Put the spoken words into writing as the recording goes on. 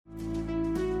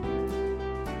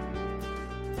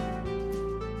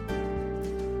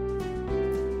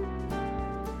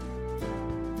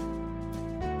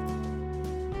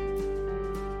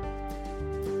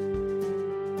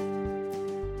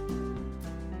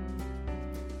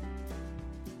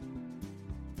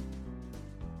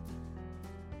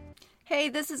Hey,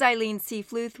 this is Eileen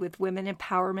Seafluth with Women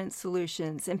Empowerment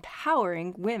Solutions,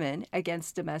 empowering women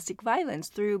against domestic violence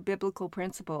through biblical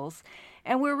principles.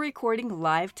 And we're recording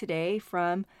live today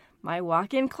from my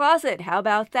walk-in closet. How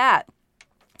about that?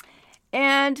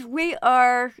 And what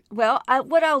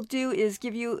I'll do is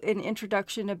give you an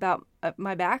introduction about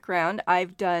my background.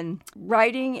 I've done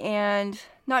writing and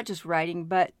not just writing,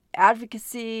 but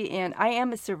advocacy, and I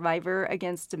am a survivor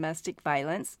against domestic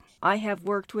violence. I have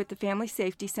worked with the Family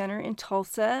Safety Center in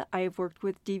Tulsa. I have worked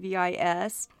with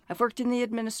DVIS. I've worked in the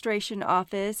administration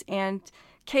office and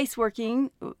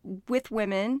caseworking with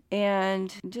women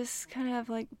and just kind of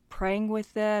like praying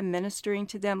with them, ministering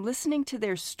to them, listening to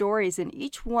their stories, and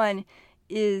each one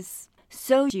is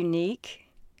so unique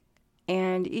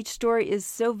and each story is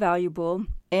so valuable.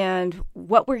 And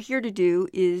what we're here to do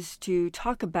is to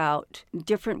talk about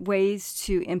different ways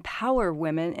to empower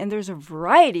women. And there's a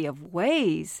variety of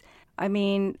ways. I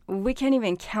mean, we can't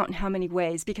even count how many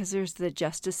ways, because there's the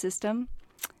justice system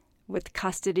with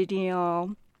custody and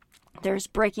all. There's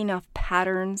breaking off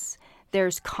patterns.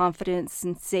 There's confidence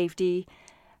and safety.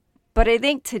 But I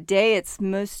think today it's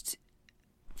most,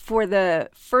 for the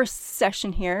first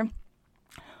session here,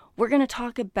 we're going to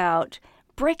talk about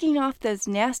breaking off those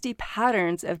nasty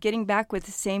patterns of getting back with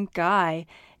the same guy.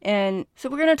 And so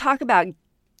we're going to talk about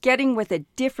getting with a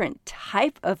different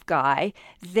type of guy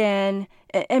and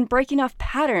breaking off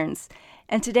patterns.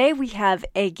 And today we have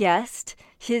a guest.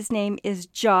 His name is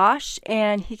Josh,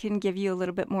 and he can give you a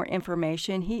little bit more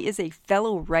information. He is a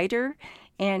fellow writer,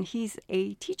 and he's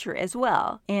a teacher as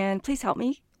well. And please help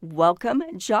me welcome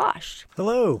Josh.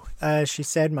 Hello. As she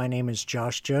said, my name is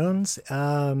Josh Jones.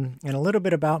 And a little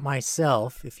bit about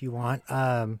myself, if you want.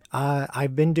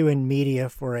 I've been doing media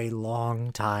for a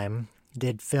long time.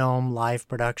 Did film, live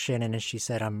production, and as she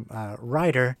said, I'm a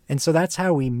writer. And so that's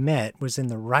how we met, was in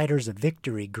the Writers of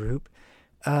Victory group.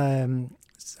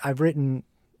 I've written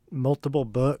multiple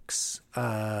books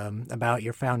about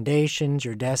your foundations,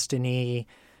 your destiny,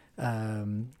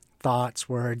 thoughts,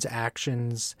 words,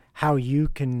 actions, how you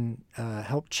can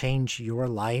help change your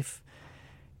life,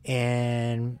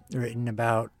 and written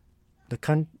about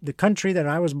the country that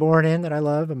I was born in, that I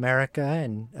love, America,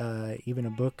 and even a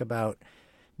book about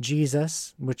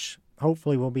Jesus, which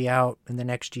hopefully will be out in the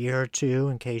next year or two,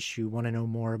 in case you want to know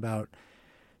more about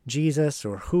Jesus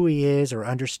or who he is, or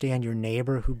understand your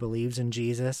neighbor who believes in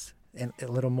Jesus and a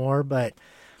little more. But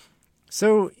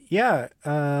so, yeah,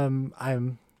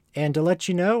 and to let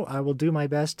you know, I will do my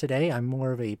best today. I'm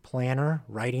more of a planner,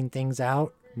 writing things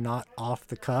out, not off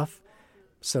the cuff.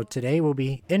 So today will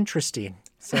be interesting.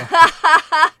 So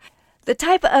the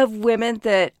type of women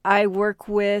that I work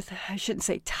with, I shouldn't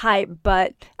say type,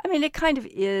 but I mean, it kind of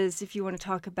is, if you want to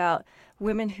talk about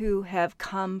women who have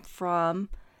come from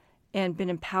and been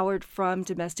empowered from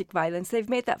domestic violence. They've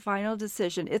made that final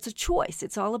decision. It's a choice.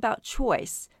 It's all about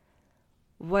choice.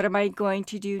 What am I going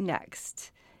to do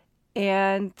next?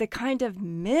 And the kind of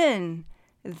men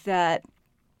that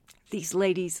these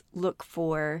ladies look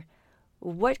for,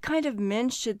 what kind of men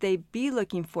should they be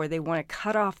looking for? They want to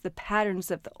cut off the patterns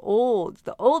of the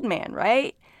old man,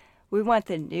 right? We want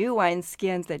the new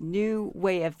wineskin, the new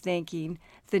way of thinking,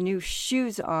 the new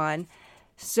shoes on.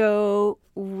 So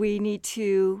we need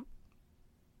to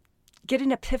get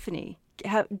an epiphany,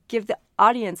 give the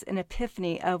audience an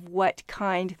epiphany of what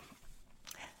kind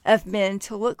of men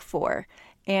to look for.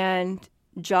 And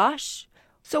Josh,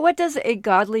 so what does a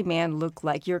godly man look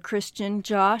like? You're a Christian,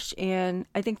 Josh, and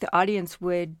I think the audience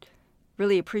would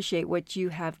really appreciate what you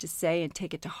have to say and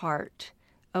take it to heart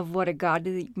of what a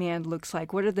godly man looks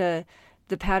like. What are the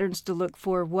patterns to look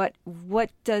for? What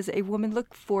does a woman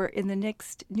look for in the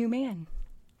next new man?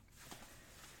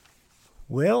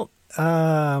 Well,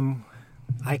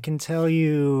 I can tell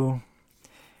you,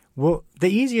 well, the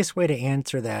easiest way to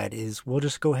answer that is we'll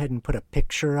just go ahead and put a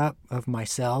picture up of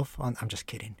myself on. I'm just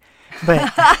kidding. But,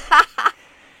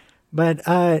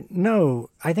 no,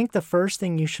 I think the first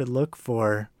thing you should look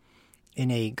for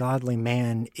in a godly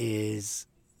man is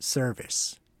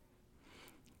service.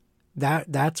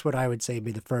 That's what I would say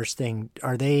be the first thing.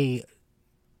 Are they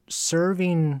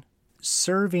serving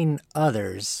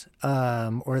others,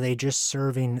 or are they just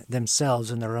serving themselves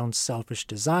and their own selfish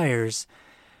desires?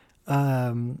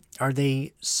 Are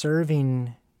they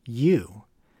serving you,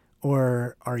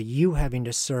 or are you having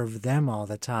to serve them all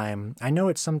the time? I know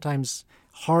it's sometimes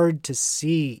hard to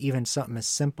see even something as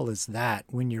simple as that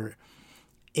when you're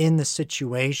in the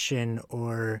situation,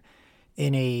 or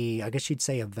in I guess you'd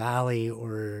say a valley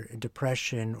or a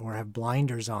depression, or have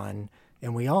blinders on.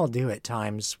 And we all do at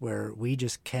times, where we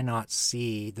just cannot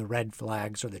see the red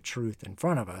flags or the truth in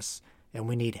front of us, and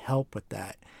we need help with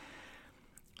that.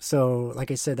 So,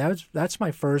 like I said, that's my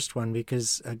first one,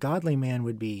 because a godly man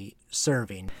would be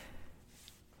serving.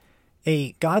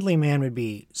 A godly man would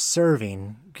be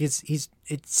serving because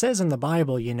it says in the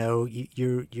Bible,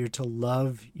 you're to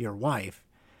love your wife.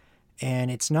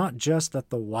 And it's not just that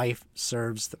the wife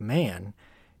serves the man.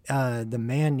 The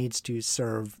man needs to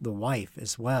serve the wife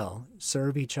as well.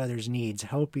 Serve each other's needs,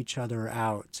 help each other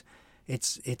out.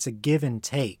 It's a give and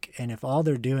take. And if all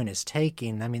they're doing is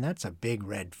taking, I mean, that's a big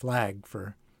red flag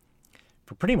for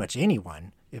pretty much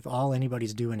anyone. If all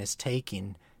anybody's doing is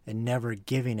taking and never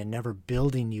giving and never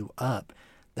building you up,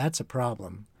 that's a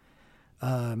problem.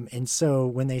 And so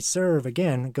when they serve,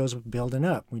 again, it goes with building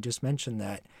up. We just mentioned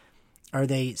that. Are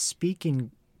they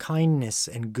speaking kindness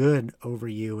and good over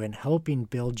you and helping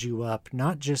build you up,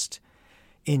 not just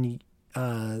in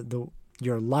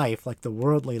your life, like the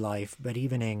worldly life, but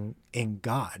even in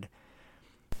God?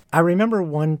 I remember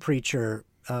one preacher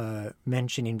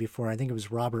mentioning before, I think it was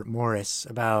Robert Morris,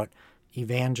 about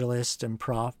evangelists and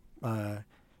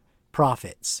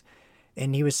prophets.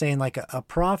 And he was saying, like, a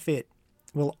prophet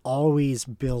will always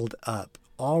build up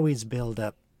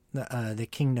the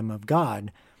kingdom of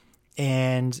God.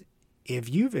 And if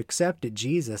you've accepted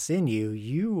Jesus in you,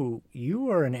 you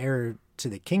are an heir to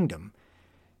the kingdom.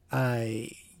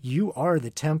 You are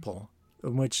the temple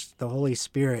in which the Holy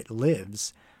Spirit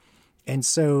lives. And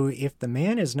so if the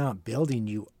man is not building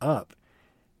you up,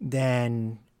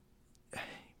 then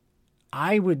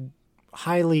I would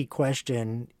highly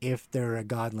question if they're a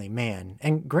godly man.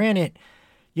 And granted,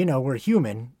 we're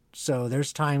human, so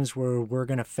there's times where we're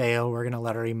going to fail, we're going to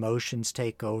let our emotions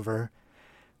take over.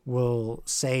 We'll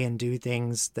say and do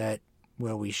things that,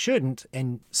 well, we shouldn't.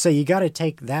 And so you got to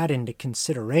take that into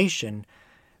consideration.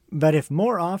 But if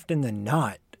more often than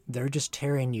not, they're just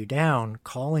tearing you down,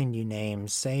 calling you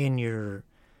names, saying you're,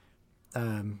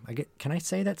 can I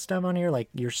say that stuff on here? Like,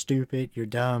 you're stupid, you're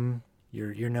dumb,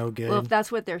 you're no good. Well, if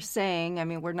that's what they're saying, I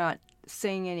mean, we're not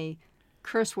saying any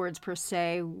curse words per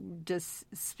se, just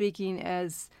speaking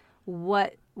as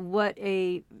what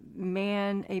a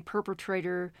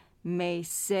perpetrator may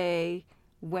say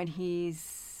when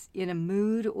he's in a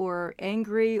mood or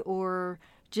angry, or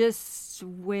just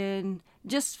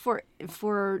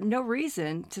for no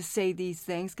reason to say these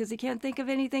things because he can't think of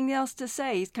anything else to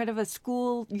say. He's kind of a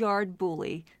schoolyard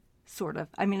bully, sort of.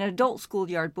 I mean, an adult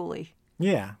schoolyard bully.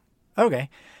 Yeah. Okay.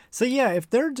 So yeah, if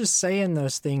they're just saying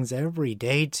those things every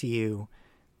day to you,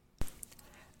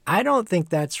 I don't think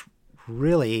that's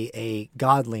really a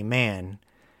godly man.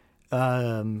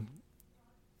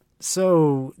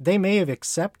 So they may have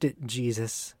accepted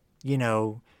Jesus,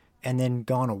 and then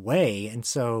gone away. And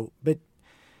so, but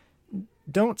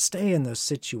don't stay in those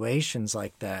situations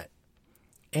like that.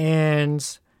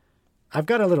 And I've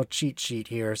got a little cheat sheet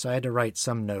here, so I had to write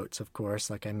some notes, of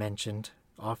course, like I mentioned,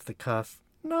 off the cuff.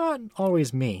 Not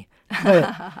always me.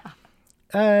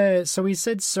 But, so we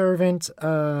said servant.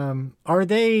 Are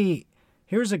they...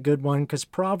 Here's a good one, because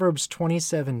Proverbs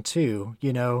 27:2,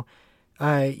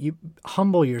 you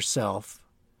humble yourself.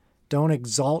 Don't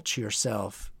exalt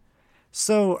yourself.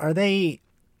 So are they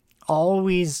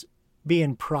always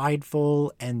being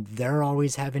prideful and they're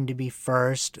always having to be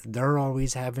first? They're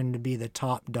always having to be the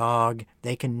top dog.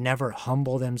 They can never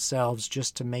humble themselves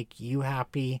just to make you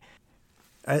happy.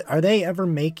 Are they ever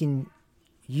making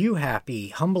you happy,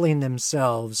 humbling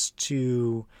themselves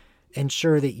to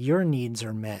ensure that your needs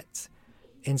are met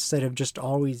instead of just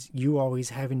always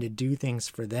having to do things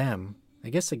for them? I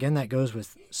guess, again, that goes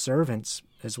with servants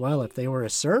as well. If they were a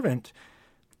servant,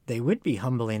 they would be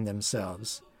humbling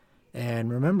themselves.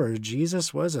 And remember,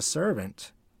 Jesus was a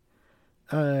servant.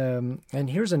 And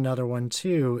here's another one,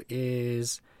 too,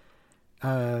 is,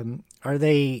 a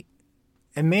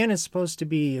man is supposed to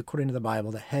be, according to the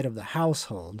Bible, the head of the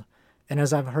household. And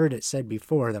as I've heard it said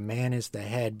before, the man is the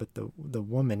head, but the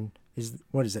woman is,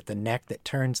 the neck that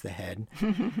turns the head.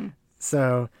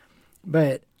 So,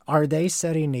 but are they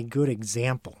setting a good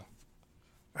example?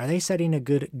 Are they setting a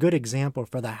good example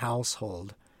for the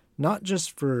household? Not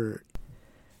just for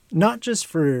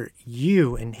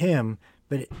you and him,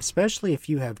 but especially if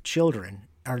you have children.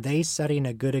 Are they setting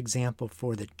a good example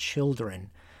for the children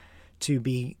to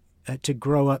be to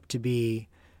grow up to be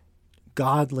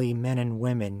godly men and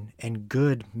women and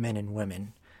good men and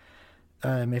women?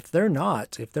 If they're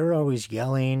not, if they're always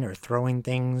yelling or throwing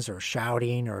things or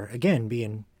shouting or, again,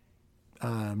 being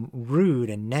rude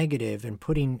and negative and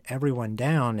putting everyone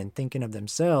down and thinking of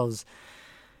themselves,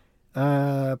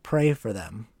 pray for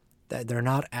them, that they're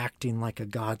not acting like a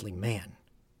godly man.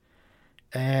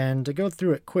 And to go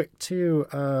through it quick, too,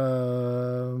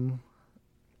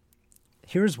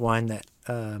 here's one that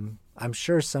I'm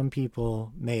sure some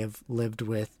people may have lived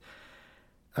with.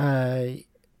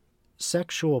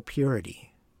 Sexual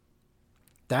purity.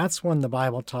 That's one the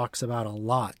Bible talks about a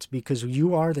lot, because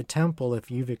you are the temple if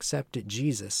you've accepted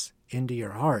Jesus into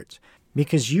your heart.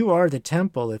 Because you are the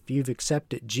temple if you've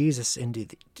accepted Jesus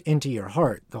into your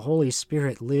heart. The Holy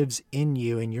Spirit lives in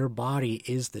you, and your body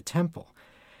is the temple.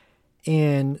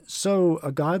 And so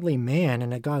a godly man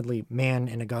and a godly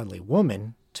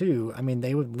woman, too, I mean,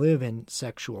 they would live in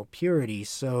sexual purity.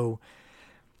 So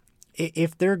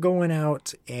if they're going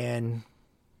out, and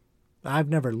I've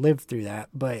never lived through that,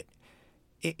 but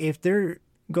if they're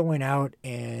going out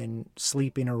and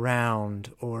sleeping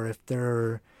around, or if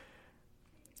they're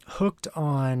hooked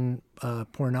on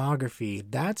pornography,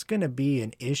 that's going to be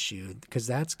an issue, because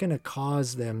that's going to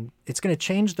cause them, it's going to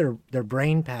change their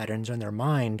brain patterns and their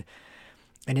mind,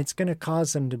 and it's going to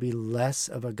cause them to be less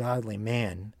of a godly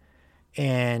man.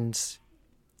 And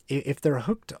if they're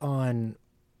hooked on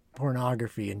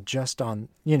pornography and just doing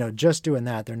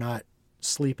that, they're not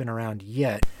sleeping around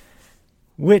yet,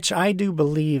 which I do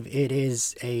believe it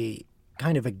is a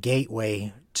kind of a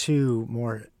gateway to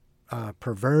more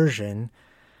perversion.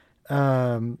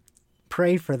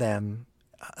 Pray for them,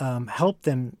 help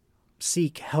them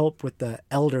seek help with the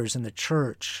elders in the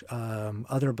church,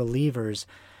 other believers.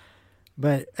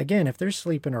 But again, if they're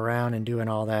sleeping around and doing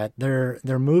all that, they're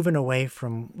moving away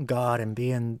from God and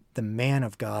being the man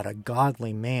of God, a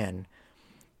godly man.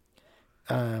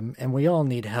 And we all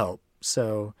need help.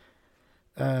 So,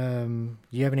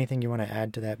 you have anything you want to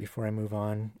add to that before I move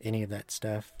on? Any of that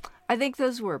stuff? I think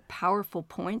those were powerful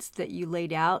points that you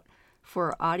laid out for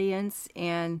our audience,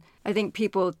 and I think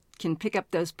people can pick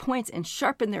up those points and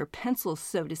sharpen their pencils,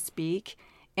 so to speak,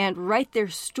 and write their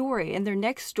story, and their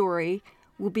next story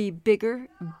will be bigger,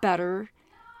 better,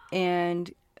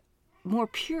 and more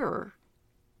pure,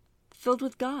 filled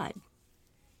with God.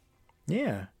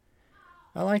 Yeah,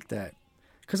 I like that.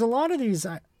 Because a lot of these,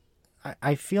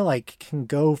 I feel like, can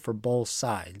go for both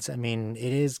sides. I mean,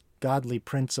 it is godly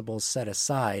principles set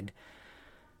aside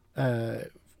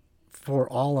for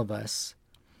all of us.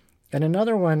 And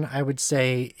another one I would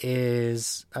say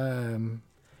is,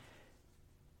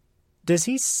 does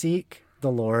he seek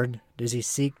the Lord? Does he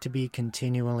seek to be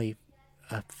continually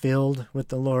filled with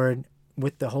the Lord,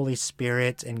 with the Holy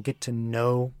Spirit, and get to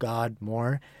know God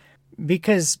more?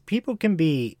 Because people can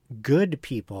be good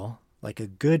people, like a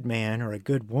good man or a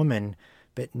good woman,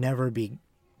 but never be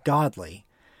godly.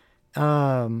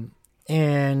 And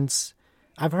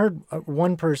I've heard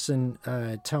one person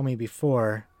tell me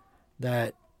before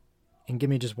that, and give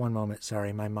me just one moment,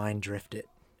 sorry, my mind drifted.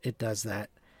 It does that.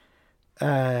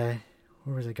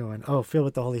 Where was I going? Oh, filled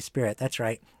with the Holy Spirit. That's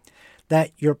right.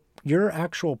 That your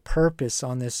actual purpose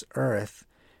on this earth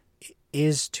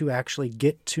is to actually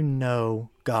get to know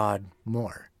God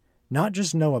more. Not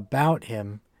just know about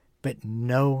him, but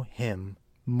know him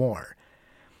more.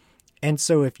 And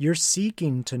so if you're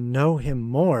seeking to know him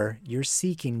more, you're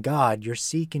seeking God, you're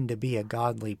seeking to be a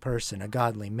godly person, a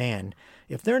godly man.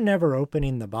 If they're never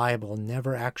opening the Bible,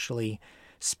 never actually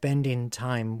spending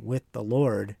time with the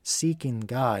Lord, seeking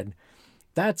God,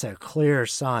 that's a clear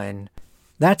sign.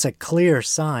 That's a clear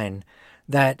sign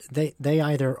that they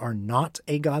either are not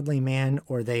a godly man,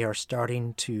 or they are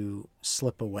starting to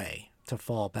slip away, to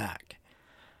fall back.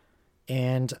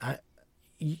 And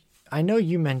I know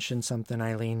you mentioned something,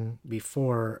 Eileen,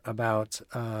 before about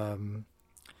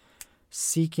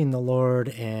seeking the Lord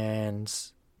and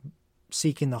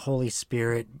seeking the Holy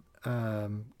Spirit,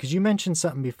 because you mentioned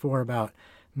something before about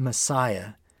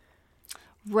Messiah.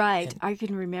 Right. I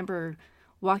can remember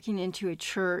walking into a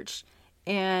church,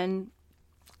 and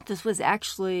this was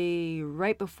actually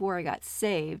right before I got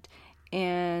saved,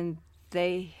 and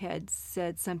they had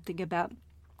said something about,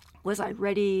 was I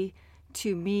ready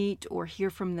to meet or hear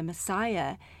from the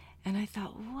Messiah? And I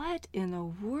thought, what in the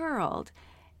world?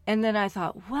 And then I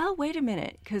thought, well, wait a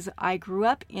minute, because I grew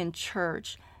up in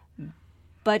church,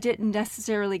 but didn't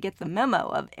necessarily get the memo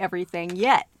of everything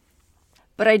yet.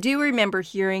 But I do remember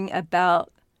hearing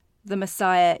about the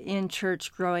Messiah in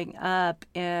church growing up,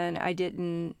 and I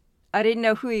didn't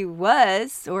know who he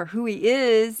was or who he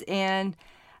is, and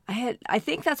I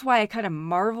think that's why I kind of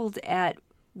marveled at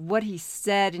what he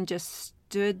said and just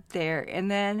stood there.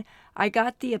 And then I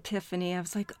got the epiphany. I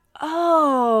was like,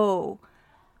 oh,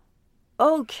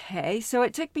 okay. So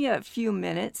it took me a few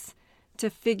minutes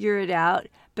to figure it out,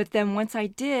 but then once I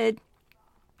did,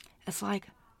 it's like,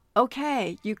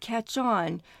 okay, you catch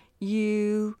on.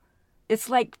 It's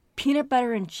like peanut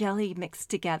butter and jelly mixed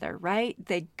together, right?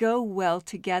 They go well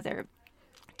together.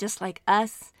 Just like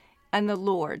us and the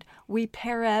Lord. We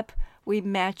pair up, we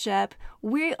match up.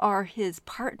 We are his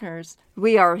partners.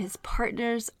 We are his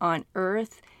partners on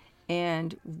earth,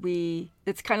 And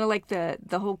it's kind of like the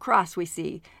whole cross we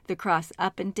see, the cross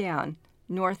up and down,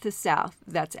 north to south.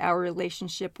 That's our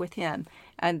relationship with him.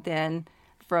 And then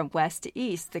from west to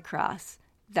east, the cross,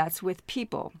 that's with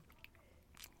people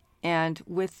and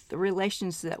with the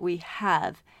relations that we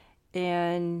have.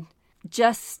 And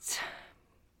just,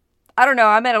 I don't know,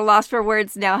 I'm at a loss for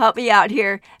words now. Help me out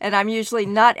here. And I'm usually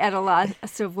not at a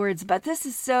loss of words, but this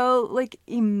is so like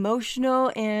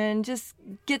emotional and just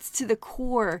gets to the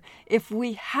core. If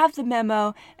we have the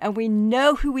memo and we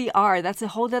know who we are, that's a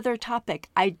whole other topic,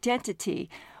 identity.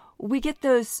 We get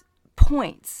those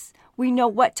points. We know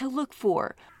what to look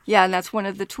for. Yeah, and that's one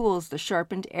of the tools, the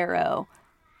sharpened arrow.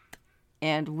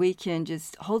 And we can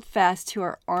just hold fast to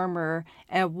our armor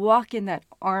and walk in that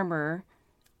armor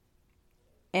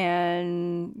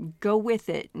and go with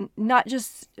it. Not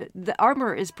just, the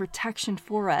armor is protection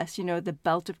for us, the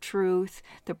belt of truth,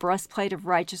 the breastplate of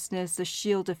righteousness, the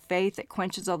shield of faith that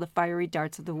quenches all the fiery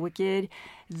darts of the wicked,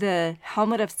 the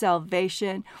helmet of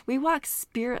salvation. We walk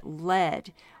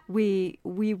spirit-led. We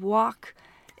walk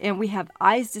and we have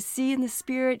eyes to see in the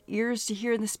Spirit, ears to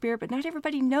hear in the Spirit, but not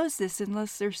everybody knows this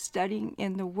unless they're studying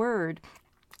in the Word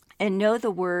and know the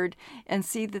Word and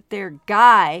see that their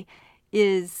guy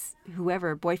is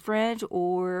whoever, boyfriend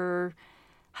or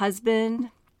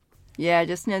husband. Yeah,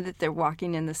 just know that they're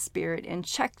walking in the Spirit and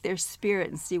check their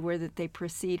spirit and see where that they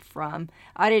proceed from.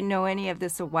 I didn't know any of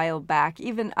this a while back.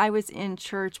 Even I was in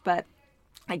church, but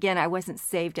again, I wasn't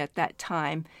saved at that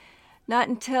time. Not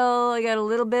until I got a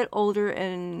little bit older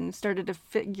and started to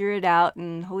figure it out,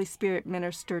 and Holy Spirit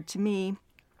ministered to me.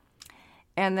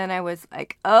 And then I was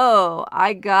like, oh,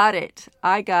 I got it.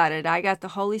 I got the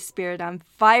Holy Spirit. I'm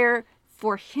fire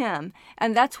for him.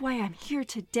 And that's why I'm here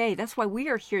today. That's why we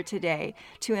are here today,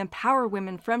 to empower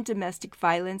women from domestic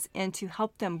violence and to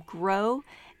help them grow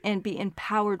and be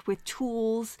empowered with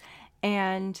tools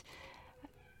and,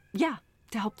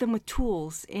 to help them with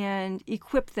tools and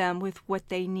equip them with what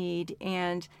they need.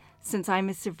 And since I'm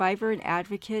a survivor and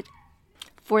advocate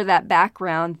for that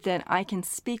background, then I can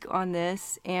speak on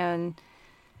this and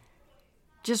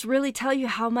just really tell you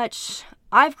how much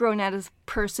I've grown as a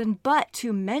person, but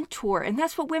to mentor. And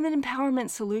that's what Women Empowerment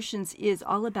Solutions is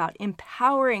all about,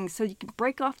 empowering so you can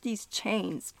break off these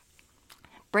chains.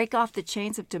 Break off the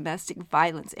chains of domestic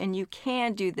violence. And you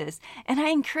can do this. And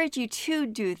I encourage you to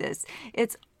do this.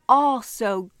 It's all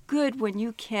so good when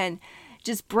you can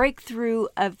just break through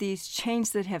of these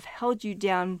chains that have held you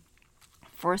down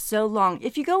for so long.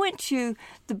 If you go into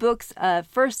the books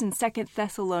of 1st and 2nd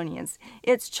Thessalonians,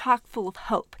 it's chock full of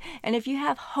hope. And if you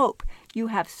have hope, you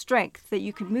have strength that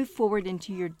you can move forward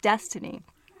into your destiny.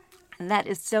 And that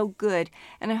is so good.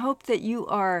 And I hope that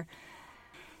you're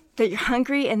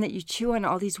hungry and that you chew on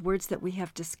all these words that we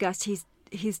have discussed.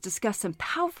 He's discussed some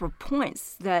powerful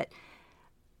points that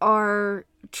are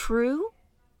true,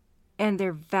 and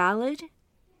they're valid,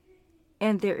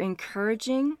 and they're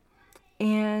encouraging.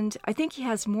 And I think he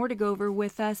has more to go over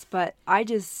with us, but I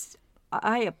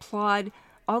applaud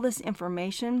all this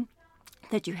information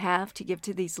that you have to give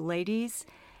to these ladies.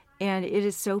 And it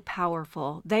is so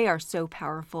powerful. They are so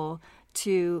powerful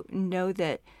to know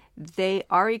that they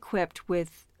are equipped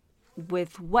with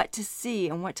what to see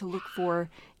and what to look for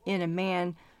in a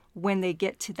man when they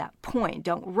get to that point.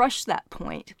 Don't rush that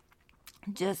point.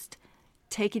 Just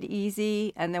take it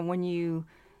easy. And then when you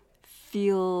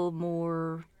feel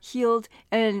more healed,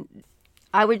 and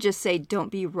I would just say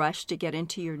don't be rushed to get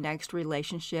into your next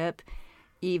relationship,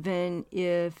 even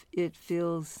if it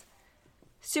feels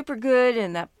super good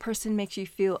and that person makes you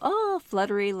feel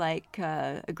fluttery, like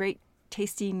a great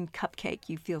tasting cupcake.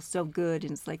 You feel so good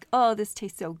and it's like, oh, this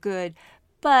tastes so good.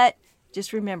 But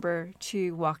just remember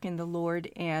to walk in the Lord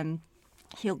and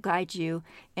he'll guide you.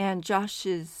 And Josh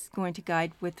is going to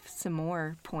guide with some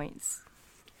more points.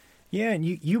 Yeah, and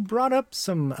you brought up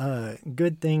some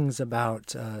good things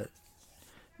about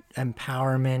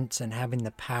empowerment and having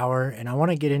the power, and I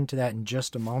want to get into that in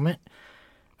just a moment.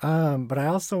 But I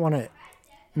also want to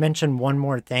mention one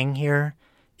more thing here,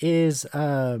 is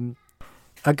a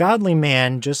godly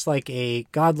man, just like a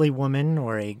godly woman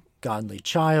or a godly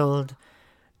child,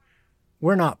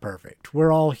 we're not perfect.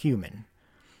 We're all human.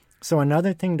 So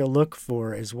another thing to look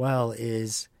for as well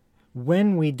is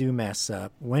when we do mess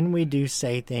up, when we do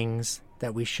say things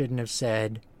that we shouldn't have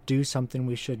said, do something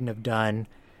we shouldn't have done,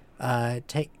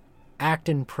 act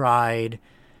in pride,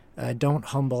 don't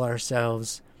humble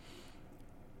ourselves,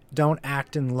 don't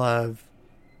act in love.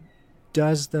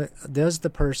 Does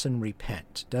the person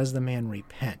repent? Does the man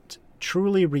repent?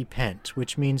 Truly repent,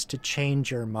 which means to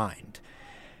change your mind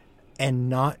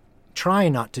and try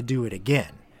not to do it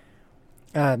again.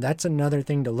 That's another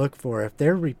thing to look for. If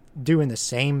they're doing the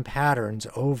same patterns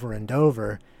over and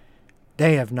over,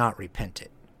 they have not repented.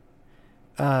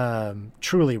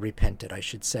 Truly repented, I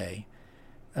should say.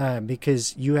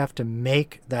 Because you have to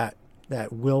make that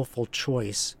willful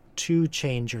choice to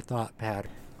change your thought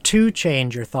pattern. To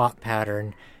change your thought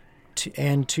pattern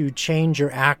and to change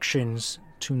your actions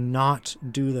to not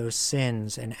do those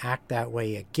sins and act that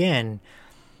way again.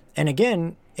 And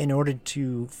again, in order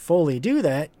to fully do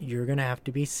that, you're going to have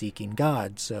to be seeking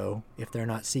God. So if they're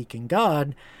not seeking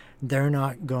God, they're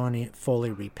not going to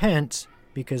fully repent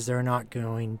because they're not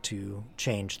going to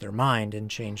change their mind and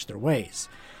change their ways.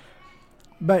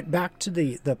 But back to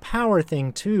the power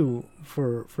thing too,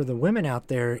 for the women out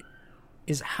there,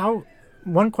 is how,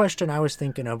 one question I was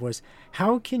thinking of was,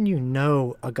 how can you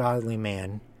know a godly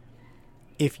man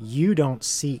if you don't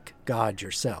seek God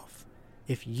yourself?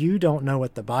 If you don't know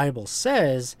what the Bible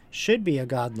says should be a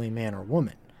godly man or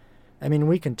woman? I mean,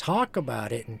 we can talk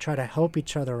about it and try to help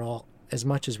each other all as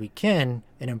much as we can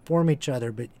and inform each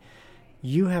other, but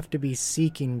you have to be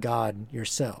seeking God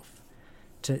yourself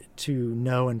to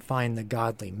know and find the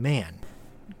godly man.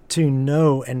 To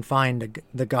know and find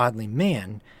the godly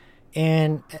man.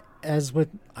 And as what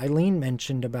Eileen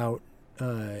mentioned about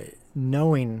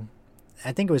knowing,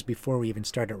 I think it was before we even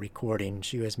started recording,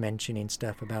 she was mentioning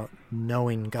stuff about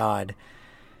knowing God.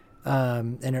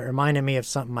 And it reminded me of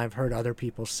something I've heard other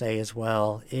people say as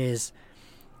well, is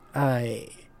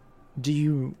do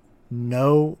you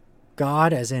know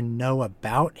God as in know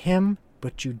about him,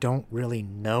 but you don't really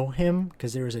know him?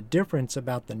 Because there is a difference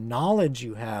about the knowledge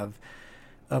you have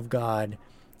of God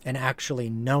and actually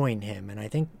knowing him. And I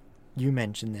think you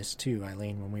mentioned this too,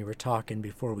 Eileen, when we were talking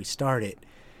before we started.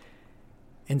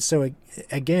 And so,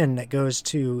 again, that goes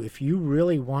to, if you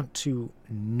really want to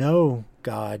know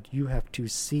God, you have to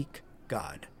seek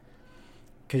God.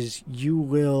 Because you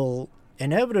will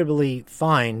inevitably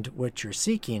find what you're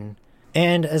seeking.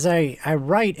 And as I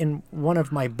write in one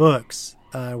of my books,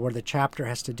 where the chapter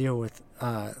has to deal with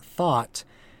thought,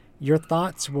 your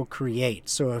thoughts will create.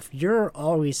 So if you're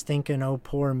always thinking, oh,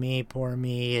 poor me,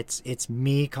 it's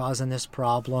me causing this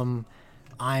problem,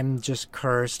 I'm just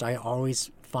cursed, I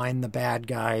always find the bad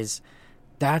guys,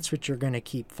 that's what you're going to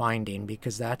keep finding,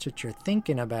 because that's what you're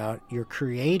thinking about. You're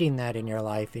creating that in your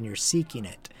life and you're seeking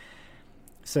it.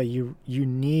 So you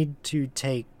need to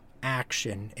take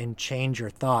action and change your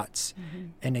thoughts. Mm-hmm.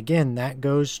 And again, that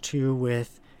goes to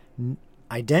with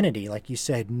identity. Like you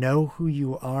said, know who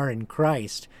you are in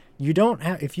Christ. You don't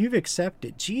have, if you've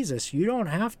accepted Jesus, you don't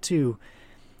have to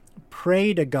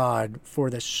pray to God for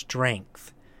the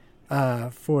strength,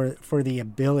 for the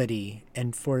ability,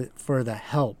 and for the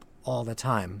help all the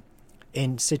time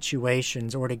in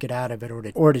situations, or to get out of it,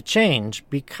 or to change,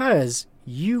 because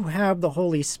you have the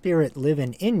Holy Spirit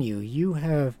living in you. You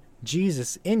have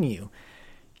Jesus in you.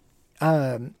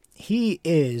 He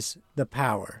is the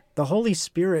power. The Holy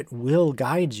Spirit will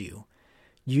guide you.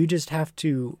 You just have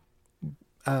to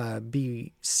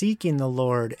be seeking the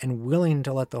Lord and willing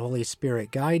to let the Holy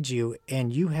Spirit guide you,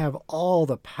 and you have all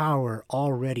the power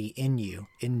already in you,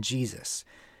 in Jesus.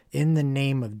 In the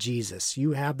name of Jesus,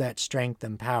 you have that strength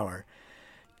and power.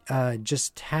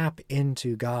 Just tap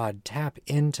into God, tap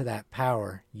into that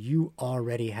power. You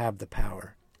already have the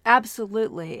power.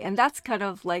 Absolutely. And that's kind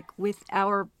of like with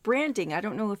our branding. I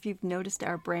don't know if you've noticed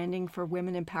our branding for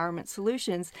Women Empowerment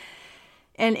Solutions.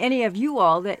 And any of you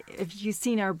all, that if you've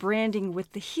seen our branding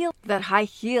with the heel, that high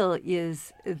heel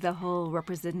is the whole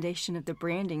representation of the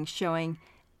branding, showing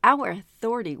our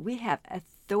authority. We have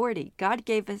authority. God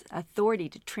gave us authority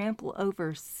to trample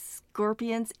over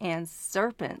scorpions and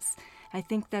serpents. I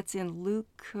think that's in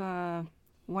Luke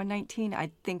 1:19.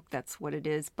 I think that's what it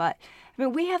is. But I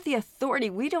mean, we have the authority.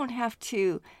 We don't have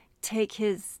to take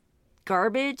his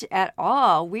garbage at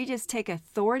all. We just take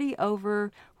authority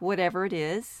over whatever it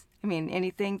is. I mean,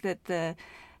 anything that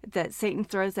Satan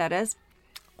throws at us,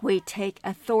 we take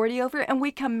authority over it and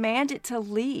we command it to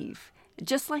leave.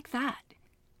 Just like that.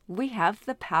 We have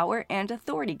the power and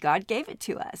authority. God gave it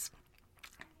to us.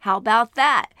 How about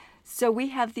that? So we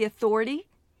have the authority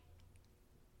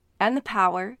and the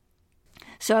power.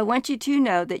 So I want you to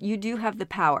know that you do have the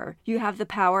power. You have the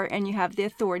power and you have the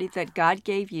authority that God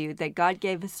gave you, that God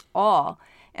gave us all.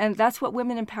 And that's what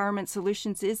Women Empowerment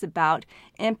Solutions is about,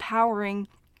 empowering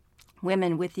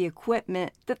women with the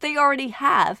equipment that they already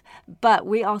have, but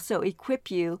we also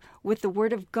equip you with the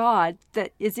Word of God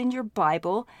that is in your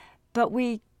Bible, but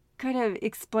we kind of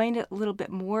explain it a little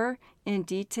bit more in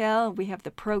detail. We have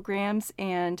the programs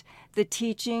and the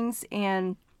teachings,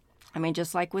 and I mean,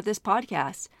 just like with this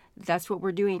podcast, that's what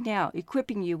we're doing now,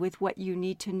 equipping you with what you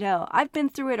need to know. I've been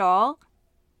through it all.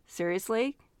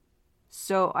 Seriously.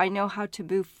 So I know how to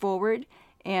move forward.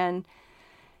 And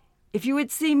if you would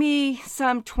see me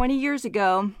some 20 years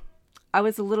ago, I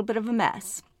was a little bit of a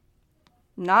mess.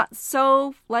 Not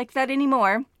so like that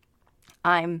anymore.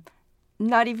 I'm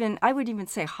not even, I would even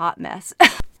say hot mess.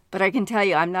 But I can tell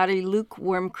you, I'm not a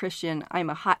lukewarm Christian. I'm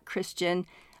a hot Christian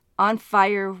on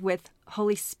fire with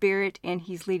Holy Spirit, and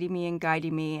He's leading me and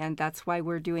guiding me. And that's why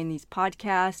we're doing these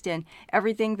podcasts and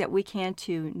everything that we can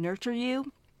to nurture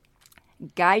you,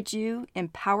 guide you,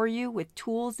 empower you with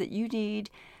tools that you need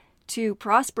to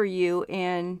prosper you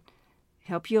and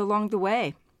help you along the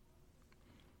way.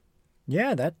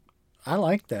 Yeah, I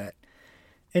like that.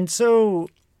 And so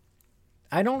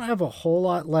I don't have a whole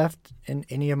lot left in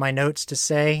any of my notes to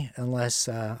say, unless,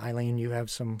 Eileen, you have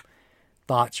some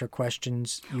thoughts or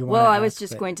questions you want to ask. Well, I was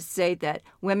just going to say that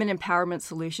Women Empowerment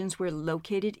Solutions, we're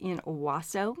located in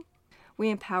Owasso. We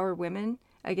empower women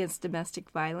against domestic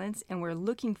violence, and we're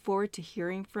looking forward to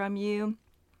hearing from you.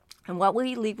 And what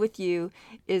we leave with you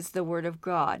is the Word of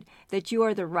God, that you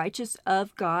are the righteous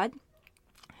of God.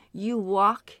 You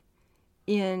walk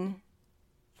in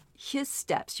His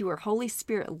steps. You are Holy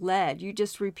Spirit led. You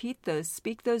just repeat those,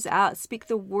 speak those out, speak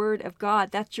the Word of God.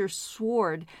 That's your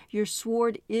sword. Your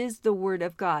sword is the Word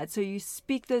of God. So you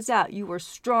speak those out. You are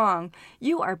strong.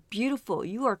 You are beautiful.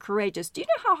 You are courageous. Do you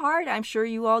know how hard? I'm sure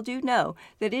you all do know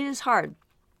that it is hard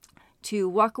to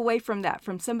walk away from that,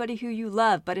 from somebody who you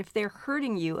love. But if they're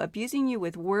hurting you, abusing you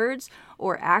with words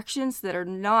or actions that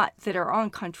are on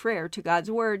contrary to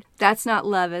God's word, that's not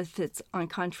love if it's on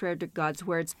contrary to God's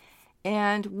words.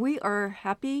 And we are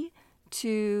happy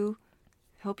to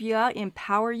help you out,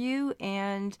 empower you,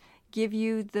 and give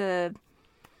you the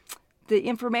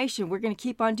information. We're going to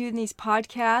keep on doing these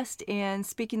podcasts and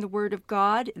speaking the word of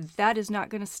God. That is not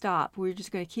going to stop. We're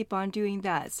just going to keep on doing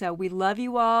that. So we love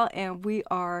you all, and we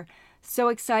are so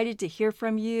excited to hear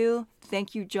from you.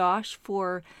 Thank you, Josh,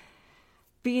 for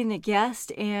being a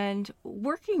guest and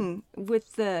working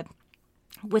with the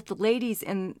ladies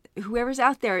and whoever's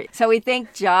out there. So we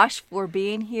thank Josh for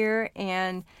being here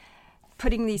and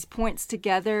putting these points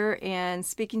together and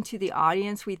speaking to the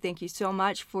audience. We thank you so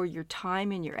much for your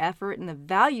time and your effort and the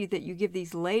value that you give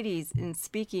these ladies in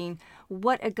speaking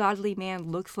what a godly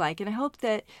man looks like. And I hope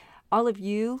that all of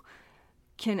you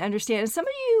can understand. And some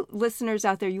of you listeners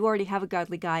out there, you already have a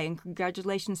godly guy, and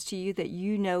congratulations to you that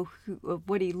you know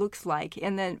what he looks like.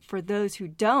 And then for those who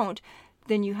don't,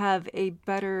 then you have a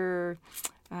better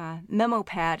memo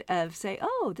pad of say,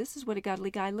 oh, this is what a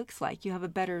godly guy looks like. You have a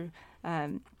better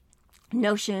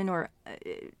notion or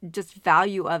just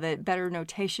value of it, better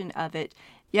notation of it.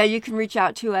 Yeah, you can reach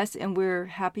out to us, and we're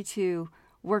happy to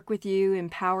work with you,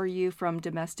 empower you from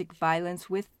domestic violence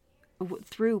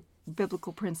through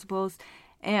biblical principles.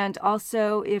 And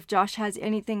also, if Josh has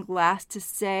anything last to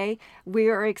say, we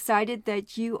are excited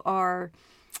that you are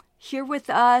here with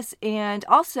us. And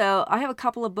also, I have a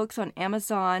couple of books on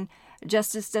Amazon.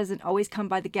 Justice Doesn't Always Come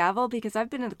by the Gavel, because I've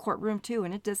been in the courtroom too,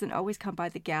 and it doesn't always come by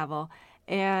the gavel.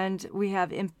 And we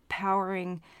have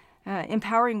empowering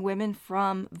women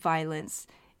from violence.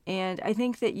 And I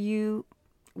think that you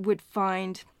would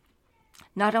find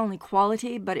not only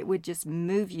quality, but it would just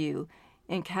move you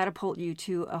and catapult you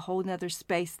to a whole nother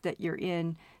space that you're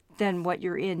in than what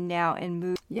you're in now and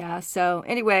move. Yeah, so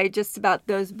anyway, just about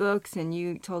those books, and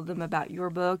you told them about your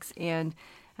books, and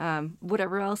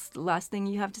whatever else, the last thing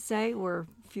you have to say or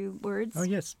a few words. Oh,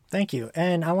 yes. Thank you.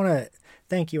 And I want to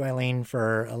thank you, Eileen,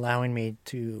 for allowing me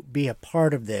to be a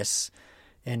part of this,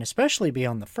 and especially be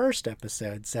on the first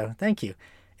episode. So thank you.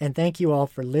 And thank you all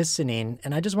for listening.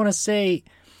 And I just want to say,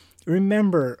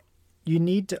 remember, you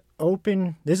need to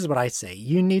this is what I say,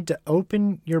 you need to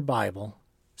open your Bible,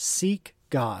 seek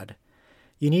God.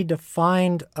 You need to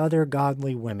find other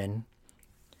godly women,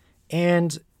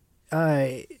 and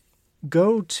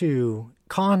go to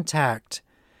contact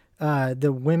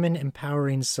the Women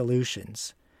Empowering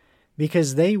Solutions,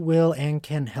 because they will and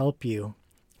can help you.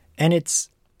 And it's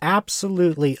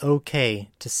absolutely okay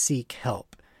to seek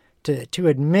help, to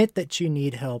admit that you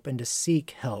need help and to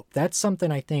seek help. That's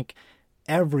something I think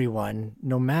everyone,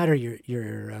 no matter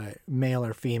your male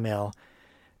or female,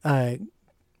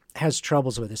 has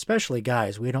troubles with, especially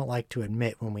guys. We don't like to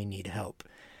admit when we need help.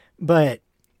 But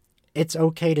it's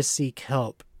okay to seek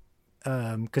help.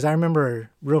 Because I remember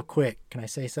real quick, can I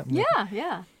say something?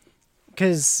 Yeah.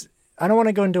 Because I don't want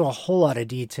to go into a whole lot of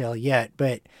detail yet,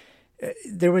 but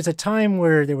there was a time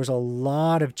where there was a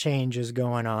lot of changes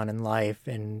going on in life,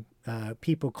 and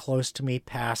people close to me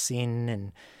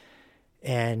passing,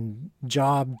 and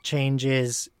job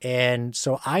changes. And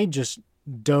so I just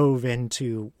dove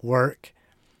into work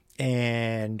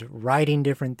and writing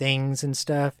different things and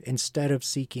stuff instead of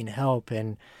seeking help.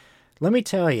 And let me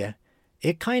tell you,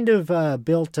 it kind of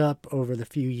built up over the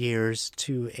few years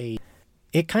to a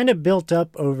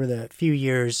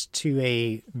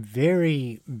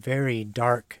very, very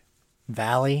dark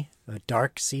valley, a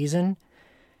dark season,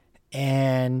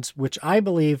 and which I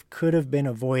believe could have been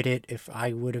avoided if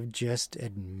I would have just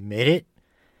admitted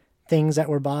things that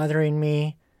were bothering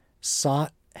me,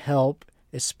 sought help,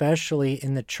 especially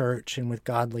in the church and with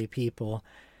godly people,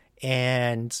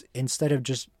 and instead of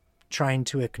just trying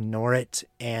to ignore it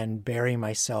and bury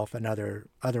myself in other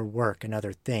work and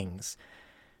other things,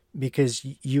 because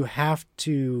you have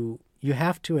to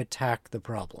attack the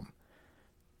problem.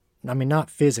 I mean, not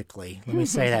physically. Let me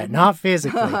say that. Not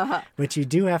physically. But you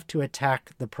do have to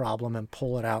attack the problem and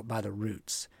pull it out by the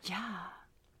roots.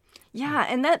 Yeah,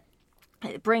 and that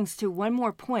brings to one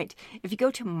more point. If you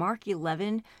go to Mark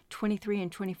 11:23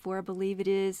 and 24, I believe it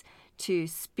is, to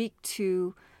speak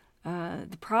to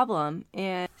the problem.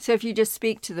 And so if you just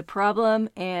speak to the problem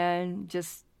and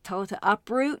just tell it to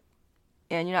uproot,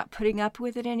 and you're not putting up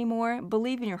with it anymore,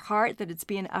 believe in your heart that it's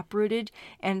being uprooted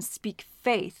and speak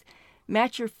faith.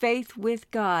 Match your faith with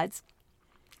God's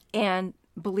and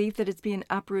believe that it's being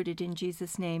uprooted in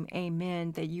Jesus' name.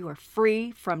 Amen. That you are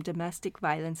free from domestic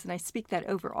violence. And I speak that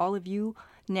over all of you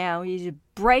now. You need to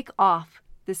break off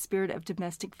the spirit of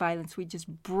domestic violence. We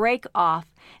just break off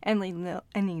any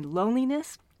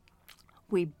loneliness.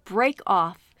 We break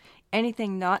off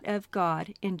anything not of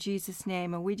God in Jesus'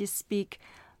 name. And we just speak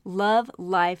love,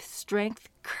 life, strength,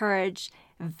 courage,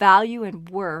 value, and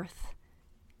worth,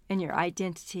 and your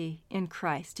identity in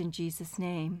Christ in Jesus'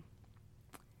 name.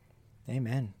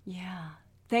 Amen. Yeah.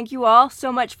 Thank you all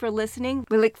so much for listening.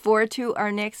 We look forward to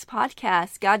our next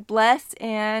podcast. God bless,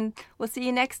 and we'll see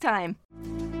you next time.